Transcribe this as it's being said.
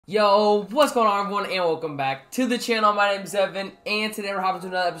Yo, what's going on, everyone, and welcome back to the channel. My name is Evan, and today we're hopping to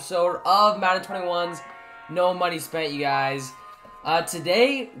another episode of Madden 21's No Money Spent, you guys.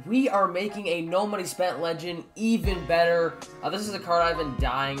 Today, we are making a No Money Spent legend even better. This is a card I've been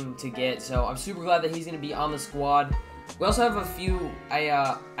dying to get, so I'm super glad that he's going to be on the squad. We also have a few,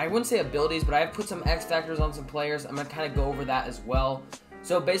 I wouldn't say abilities, but I have put some X factors on some players. I'm going to kind of go over that as well.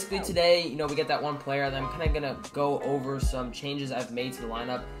 So basically today, you know, we get that one player, and then I'm kind of going to go over some changes I've made to the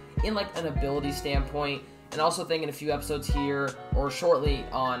lineup in like an ability standpoint, and also think in a few episodes here or shortly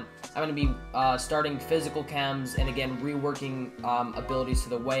on, I'm going to be starting physical chems and again reworking abilities to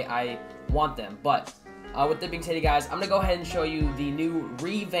the way I want them. But with that being said, you guys, I'm going to go ahead and show you the new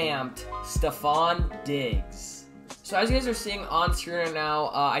revamped Stefon Diggs. So as you guys are seeing on screen right now,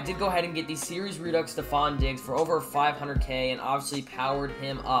 I did go ahead and get the Series Redux Stefon Diggs for over 500k and obviously powered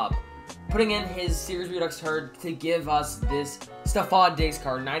him up, putting in his Series Redux card to give us this Stefon Diggs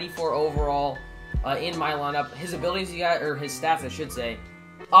card, 94 overall in my lineup. His abilities, you got, or his stats I should say,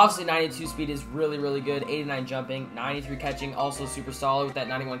 obviously 92 speed is really, really good, 89 jumping, 93 catching, also super solid with that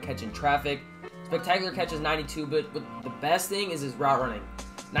 91 catch in traffic. Spectacular catch is 92, but the best thing is his route running.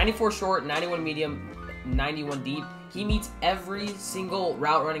 94 short, 91 medium, 91 deep. He meets every single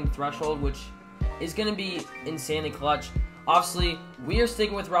route running threshold, which is going to be insanely clutch. Obviously, we are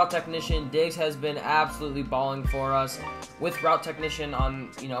sticking with Route Technician. Diggs has been absolutely balling for us with Route Technician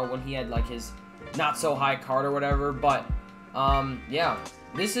on, you know, when he had like his not so high card or whatever. But yeah,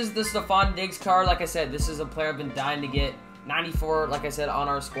 this is the Stefon Diggs card. Like I said, this is a player I've been dying to get. 94, like I said, on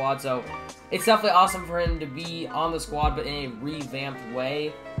our squad, so it's definitely awesome for him to be on the squad, but in a revamped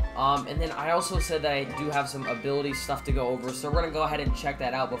way. And then I also said that I do have some ability stuff to go over, so we're going to go ahead and check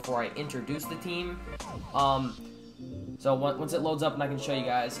that out before I introduce the team. So once it loads up and I can show you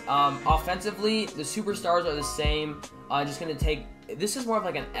guys. Offensively, the superstars are the same. Just going to take, this is more of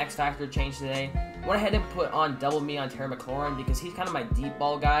like an X Factor change today. Went ahead and put on Double Me on Terry McLaurin because he's kind of my deep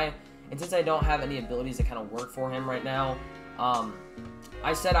ball guy. And since I don't have any abilities that kind of work for him right now,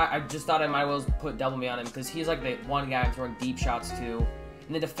 I said I just thought I might as well put Double Me on him because he's like the one guy I'm throwing deep shots to.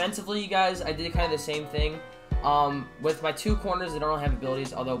 And then defensively, you guys, I did kind of the same thing. With my two corners, they don't really have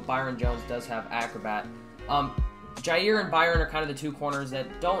abilities, although Byron Jones does have Acrobat. Jair and Byron are kind of the two corners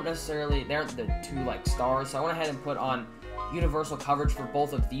that don't necessarily, they aren't the two like stars, so I went ahead and put on universal coverage for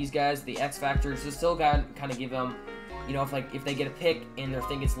both of these guys. The X factors to still kind of give them, you know, if they get a pick and their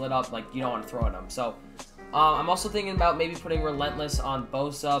thing gets lit up, like, you don't want to throw at them. So I'm also thinking about maybe putting Relentless on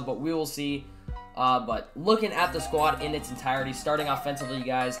Bosa, but we will see. But looking at the squad in its entirety, starting offensively, you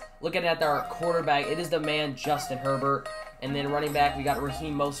guys, looking at our quarterback, it is the man Justin Herbert. And then running back, we got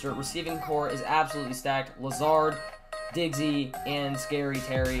Raheem Mostert. Receiving core is absolutely stacked. Lazard, Diggsy, and Scary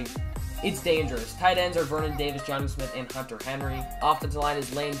Terry. It's dangerous. Tight ends are Vernon Davis, Johnny Smith, and Hunter Henry. Offensive line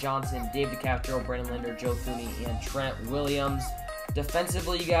is Lane Johnson, David DeCastro, Brandon Linder, Joe Thuney, and Trent Williams.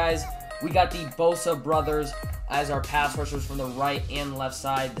 Defensively, you guys, we got the Bosa brothers as our pass rushers from the right and left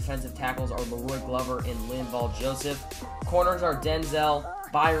side. Defensive tackles are Leroy Glover and Linval Joseph. Corners are Denzel,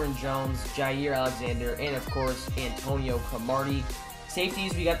 Byron Jones, Jair Alexander, and of course, Antonio Cromartie.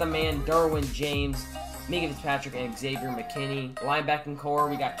 Safeties, we got the man Derwin James, Mika Fitzpatrick, and Xavier McKinney. Linebacking core,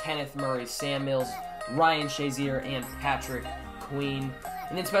 we got Kenneth Murray, Sam Mills, Ryan Shazier, and Patrick Queen.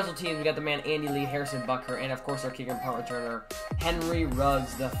 And then special teams, we got the man Andy Lee, Harrison Bucker, and of course our kicker and punt returner, Henry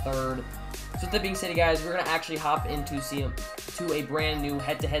Ruggs III. So with that being said, you guys, we're going to actually hop into a brand new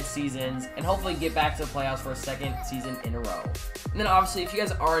head-to-head seasons and hopefully get back to the playoffs for a second season in a row. And then obviously, if you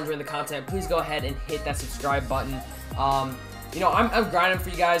guys are enjoying the content, please go ahead and hit that subscribe button. You know, I'm grinding for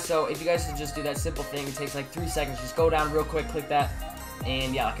you guys, so if you guys could just do that simple thing, it takes like 3 seconds. Just go down real quick, click that,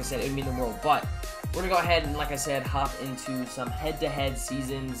 and yeah, like I said, it would mean the world. But we're going to go ahead and, like I said, hop into some head-to-head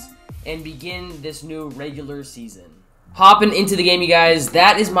seasons and begin this new regular season. Hopping into the game, you guys,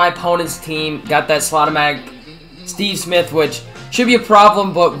 that is my opponent's team. Got that Slotomatic Steve Smith, which should be a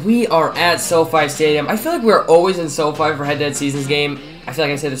problem, but we are at SoFi Stadium. I feel like we're always in SoFi for head-to-head seasons game. I feel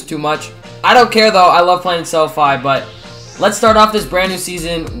like I said this too much. I don't care, though. I love playing SoFi, but let's start off this brand new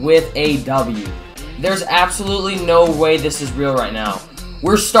season with a W. There's absolutely no way this is real right now.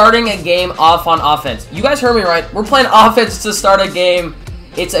 We're starting a game off on offense. You guys heard me right. We're playing offense to start a game.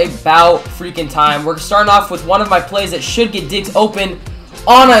 It's about freaking time. We're starting off with one of my plays that should get Diggs open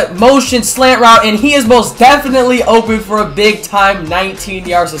on a motion slant route, and he is most definitely open for a big-time 19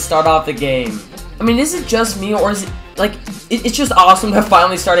 yards to start off the game. I mean, is it just me, or is it, like, it's just awesome to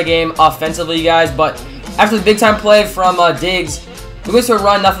finally start a game offensively, you guys, but after the big-time play from Diggs, we're going to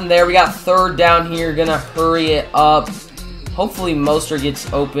run, nothing there. We got third down here, going to hurry it up. Hopefully Mostert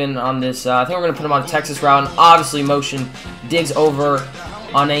gets open on this. I think we're going to put him on a Texas route, and obviously motion Diggs over.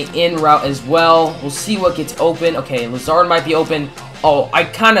 on a in route as well. We'll see what gets open. Okay, Lazard might be open. Oh, I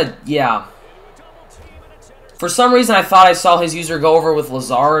kind of, yeah. For some reason, I thought I saw his user go over with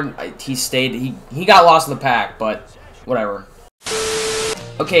Lazard. He stayed. He got lost in the pack, but whatever.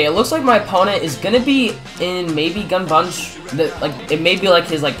 Okay, it looks like my opponent is gonna be in maybe Gun Bunch. It may be like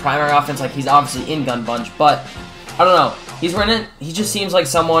his primary offense. Like he's obviously in Gun Bunch, but I don't know. He's running. He just seems like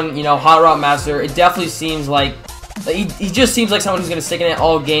someone, you know, hot route master. It definitely seems like he just seems like someone who's gonna stick in it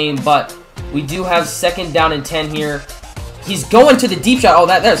all game. But we do have 2nd down and 10 here. He's going to the deep shot. Oh,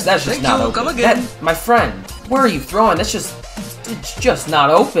 that's just not open. My friend, where are you throwing? It's just not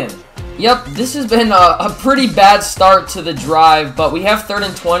open. Yep, this has been a pretty bad start to the drive, but we have 3rd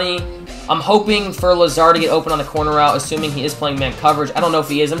and 20. I'm hoping for Lazard to get open on the corner route, assuming he is playing man coverage. I don't know if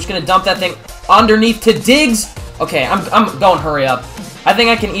he is. I'm just gonna dump that thing underneath to Diggs. Okay, I'm going hurry up. I think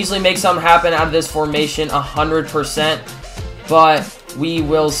I can easily make something happen out of this formation 100%, but we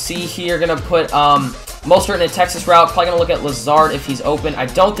will see here. Gonna put Mostert in a Texas route. Probably gonna look at Lazard if he's open. I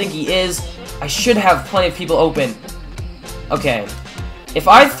don't think he is. I should have plenty of people open. Okay. If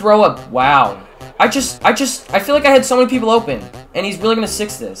I throw a... Wow. I feel like I had so many people open. And he's really gonna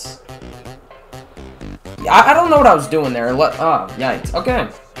 6 this. I don't know what I was doing there. Oh, yikes. Okay.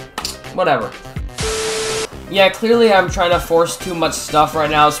 Whatever. Yeah, clearly I'm trying to force too much stuff right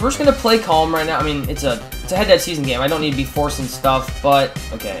now. So we're just gonna play calm right now. I mean, it's a head-to-head season game. I don't need to be forcing stuff, but...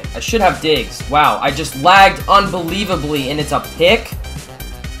 Okay. I should have Diggs. Wow. I just lagged unbelievably, and it's a pick.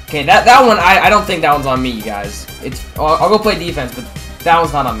 Okay, that one, I don't think that one's on me, you guys. I'll go play defense, but that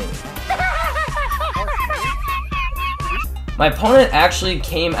one's not on me. My opponent actually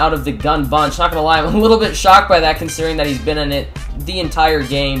came out of the Gun Bunch. Not gonna lie, I'm a little bit shocked by that, considering that he's been in it the entire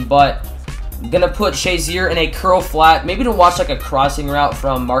game, but I'm gonna put Shazier in a curl flat, maybe to watch like a crossing route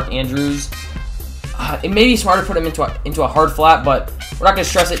from Mark Andrews. It may be smarter to put him into a hard flat, but we're not going to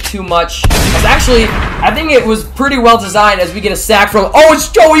stress it too much. Because actually, I think it was pretty well designed as we get a sack from... Oh, it's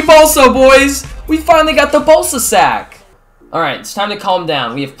Joey Bosa, boys! We finally got the Bosa sack! Alright, it's time to calm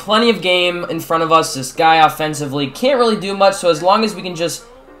down. We have plenty of game in front of us. This guy offensively can't really do much, so as long as we can just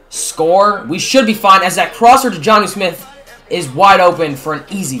score, we should be fine, as that crosser to Jonnu Smith is wide open for an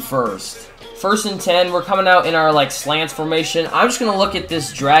easy first. 1st and 10, we're coming out in our, slants formation. I'm just going to look at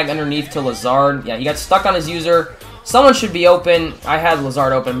this drag underneath to Lazard. Yeah, he got stuck on his user. Someone should be open. I had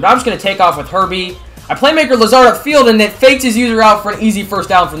Lazard open, but I'm just going to take off with Herbie. I playmaker Lazard upfield, and it fakes his user out for an easy 1st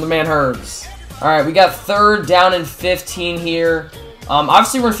down from the man Herbs. Alright, we got 3rd down and 15 here.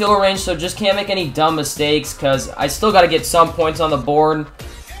 Obviously, we're in field goal range, so just can't make any dumb mistakes, because I still got to get some points on the board,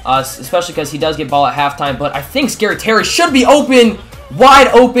 especially because he does get ball at halftime, but I think Scary Terry should be open. Wide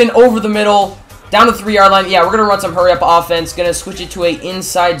open, over the middle, down to the 3-yard line. Yeah, we're going to run some hurry-up offense. Going to switch it to a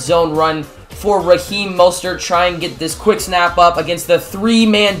inside zone run for Raheem Mostert. Try and get this quick snap up against the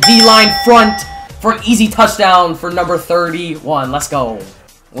 3-man D-line front for an easy touchdown for number 31. Let's go.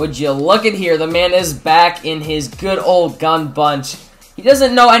 Would you look at here. The man is back in his good old Gun Bunch. He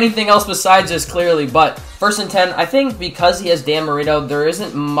doesn't know anything else besides this, clearly, but 1st and 10, I think because he has Dan Marino, there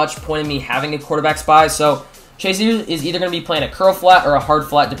isn't much point in me having a quarterback spy, so... Shazier is either going to be playing a curl flat or a hard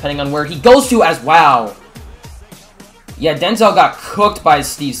flat, depending on where he goes to as wow. Yeah, Denzel got cooked by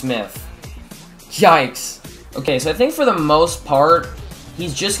Steve Smith. Yikes. Okay, so I think for the most part,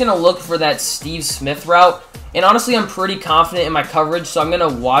 he's just going to look for that Steve Smith route. And honestly, I'm pretty confident in my coverage, so I'm going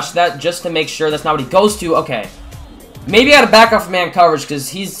to watch that just to make sure that's not what he goes to. Okay. Maybe I got to back off man coverage because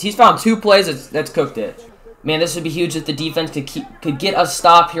he's found 2 plays that's cooked it. Man, this would be huge if the defense could get a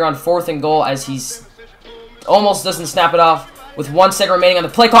stop here on 4th and goal as he's... Almost doesn't snap it off with 1 second remaining on the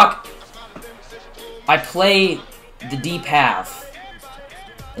play clock. I play the deep half,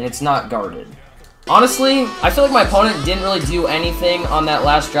 and it's not guarded. Honestly, I feel like my opponent didn't really do anything on that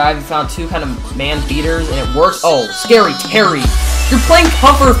last drive. He found 2 kind of man beaters, and it works. Oh, Scary Terry. You're playing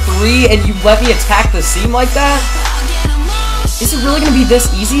cover 3, and you let me attack the seam like that? Is it really going to be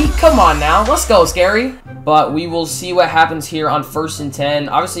this easy? Come on now. Let's go, Scary. But we will see what happens here on 1st and 10.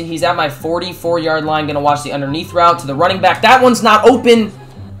 Obviously, he's at my 44-yard line. Going to watch the underneath route to the running back. That one's not open,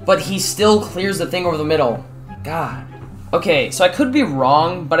 but he still clears the thing over the middle. God. Okay, so I could be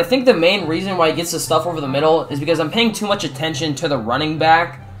wrong, but I think the main reason why he gets the stuff over the middle is because I'm paying too much attention to the running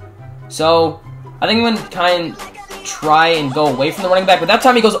back. So, I think I'm going to kind of try and go away from the running back, but that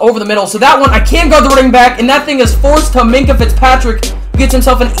time he goes over the middle. So that one, I can guard the running back, and that thing is forced to Minkah Fitzpatrick, who gets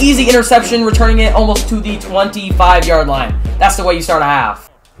himself an easy interception, returning it almost to the 25-yard line. That's the way you start a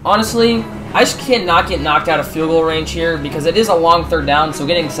half. Honestly, I just cannot get knocked out of field goal range here because it is a long 3rd down, so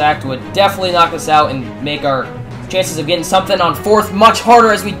getting sacked would definitely knock us out and make our chances of getting something on 4th much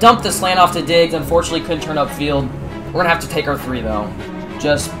harder as we dump the slant off to Diggs. Unfortunately, couldn't turn upfield. We're going to have to take our 3, though.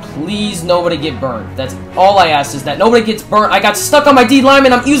 Just please nobody get burned. That's all I ask, is that nobody gets burnt. I got stuck on my D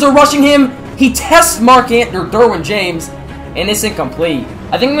lineman. I'm user rushing him. He tests Derwin James, and it's incomplete.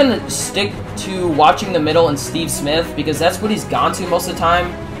 I think I'm going to stick to watching the middle and Steve Smith, because that's what he's gone to most of the time.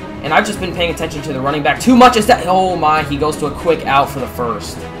 And I've just been paying attention to the running back too much. Oh my, he goes to a quick out for the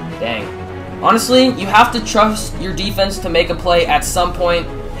first. Dang. Honestly, you have to trust your defense to make a play at some point.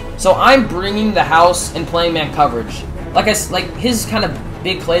 So I'm bringing the house and playing man coverage. Like his kind of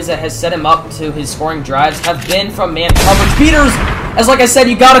big plays that has set him up to his scoring drives have been from man coverage beaters. As like I said,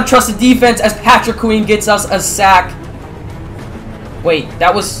 you gotta trust the defense as Patrick Queen gets us a sack. Wait,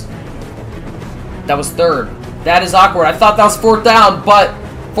 that was third. That is awkward. I thought that was fourth down, but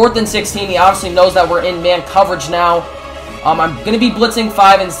 4th and 16. He obviously knows that we're in man coverage now. I'm going to be blitzing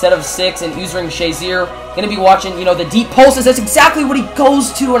 5 instead of 6 and using Shazier. Going to be watching, you know, the deep posts. That's exactly what he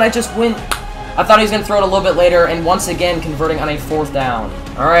goes to, and I just went. I thought he was going to throw it a little bit later, and once again converting on a 4th down.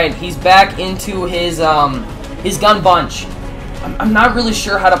 All right, he's back into his gun bunch. I'm not really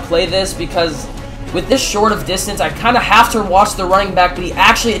sure how to play this, because with this short of distance, I kind of have to watch the running back, but he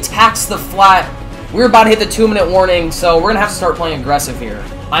actually attacks the flat. We're about to hit the 2-minute warning, so we're going to have to start playing aggressive here.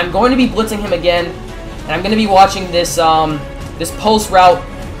 I'm going to be blitzing him again, and I'm going to be watching this this post route.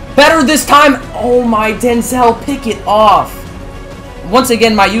 Better this time! Oh my, Denzel, pick it off. Once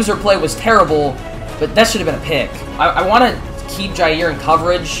again, my user play was terrible, but that should have been a pick. I want to keep Jair in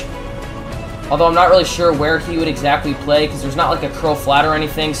coverage, although I'm not really sure where he would exactly play, because there's not like a curl flat or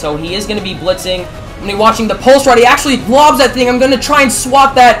anything, so he is going to be blitzing. I'm going to be watching the post route. He actually lobs that thing. I'm going to try and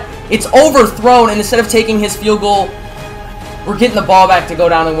swat that. It's overthrown, and instead of taking his field goal, we're getting the ball back to go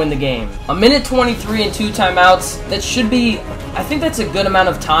down and win the game. 1:23 and 2 timeouts. That should be, I think that's a good amount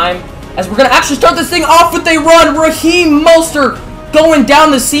of time, as we're going to actually start this thing off with a run. Raheem Mostert going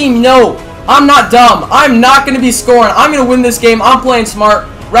down the seam. No, I'm not dumb. I'm not going to be scoring. I'm going to win this game. I'm playing smart.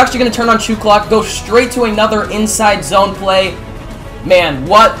 We're actually going to turn on shoe clock, go straight to another inside zone play. Man,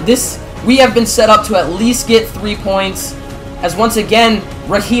 what? We have been set up to at least get 3 points, as once again,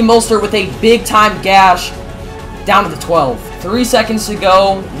 Raheem Mostert with a big-time gash down to the 12. 3 seconds to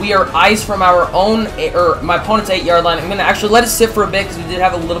go. We are iced from our own, or my opponent's 8-yard line. I'm going to actually let it sit for a bit, because we did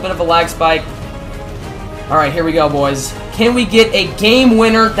have a little bit of a lag spike. All right, here we go, boys. Can we get a game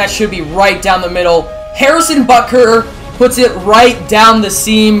winner? That should be right down the middle. Harrison Butker puts it right down the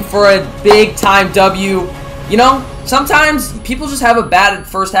seam for a big-time W. You know, sometimes people just have a bad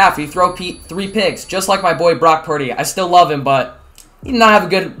first half. You throw 3 picks, just like my boy Brock Purdy. I still love him, but he did not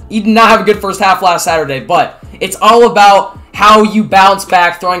have a good first half last Saturday. But it's all about how you bounce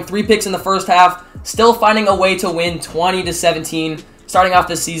back, throwing 3 picks in the first half, still finding a way to win 20-17, starting off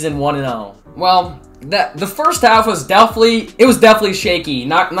this season 1-0. Well, the first half was definitely shaky.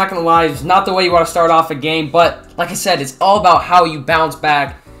 Not gonna lie, it's not the way you want to start off a game. But like I said, it's all about how you bounce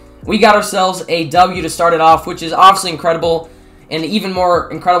back. We got ourselves a W to start it off, which is obviously incredible. And the even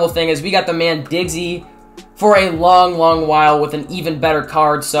more incredible thing is we got the man Diggsy for a long, long while with an even better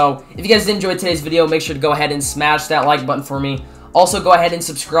card. So if you guys did enjoy today's video, make sure to go ahead and smash that like button for me. Also, go ahead and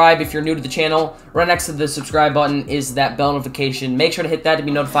subscribe if you're new to the channel. Right next to the subscribe button is that bell notification. Make sure to hit that to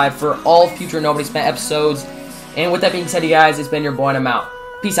be notified for all future Nobody Spent episodes. And with that being said, you guys, it's been your boy, and I'm out.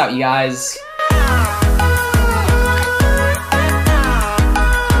 Peace out, you guys.